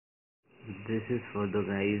This is for the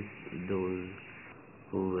guys, those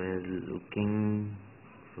who were looking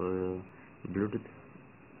for a Bluetooth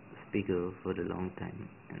speaker for a long time.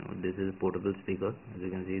 This is a portable speaker. As you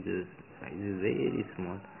can see, this size is very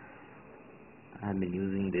small. I've been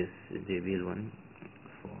using this JBL one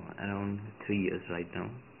for around 3 years right now,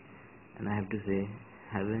 and I have to say,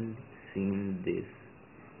 haven't seen this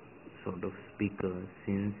sort of speaker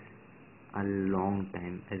since a long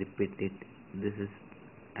time. I repeat it, this is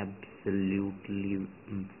absolutely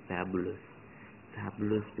fabulous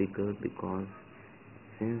speaker, because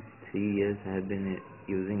since 3 years I have been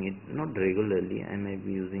using it, not regularly. I might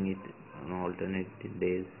be using it on alternate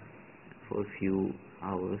days for a few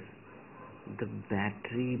hours. The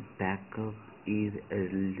battery backup is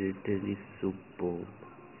literally superb.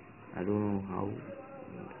 I don't know how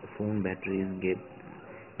phone batteries get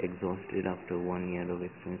exhausted after 1 year of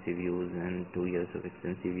extensive use and 2 years of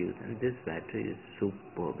extensive use, and this battery is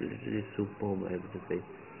superb, literally superb. I have to say,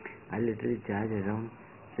 I literally charge around,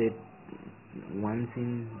 say, once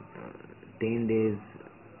in 10 days,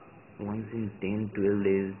 once in 10-12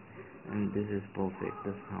 days, and this is perfect.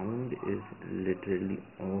 The sound is literally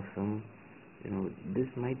awesome. This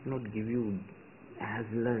might not give you as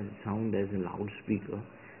large sound as a loudspeaker,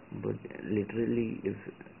 but literally, if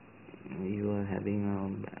you are having a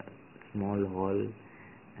small hall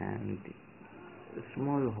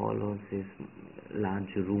or say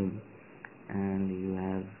large room, and you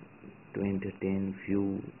have to entertain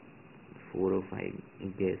few 4 or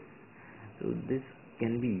 5 guests, so this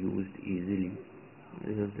can be used easily,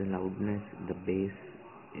 because the loudness, the bass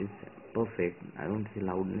is perfect. I don't say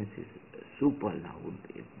loudness is super loud.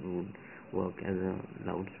 It would work as a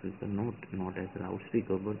loudspeaker, not as a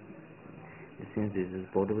loudspeaker, but since this is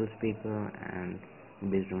portable speaker and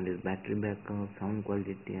based on this battery backup, sound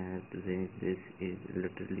quality, I have to say this is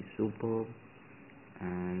literally superb,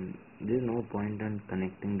 and there is no point in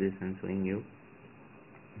connecting this and showing you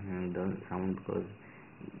the sound, because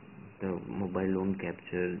the mobile won't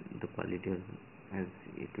capture the quality as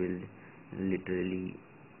it will literally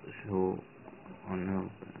show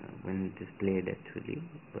on when it is played actually.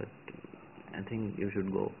 But I think you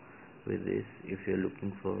should go with this if you're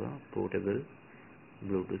looking for a portable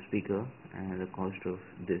Bluetooth speaker, and the cost of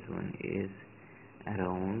this one is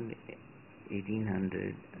around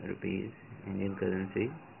 1800 rupees Indian currency.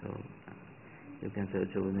 So you can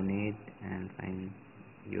search over the net and find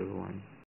your one.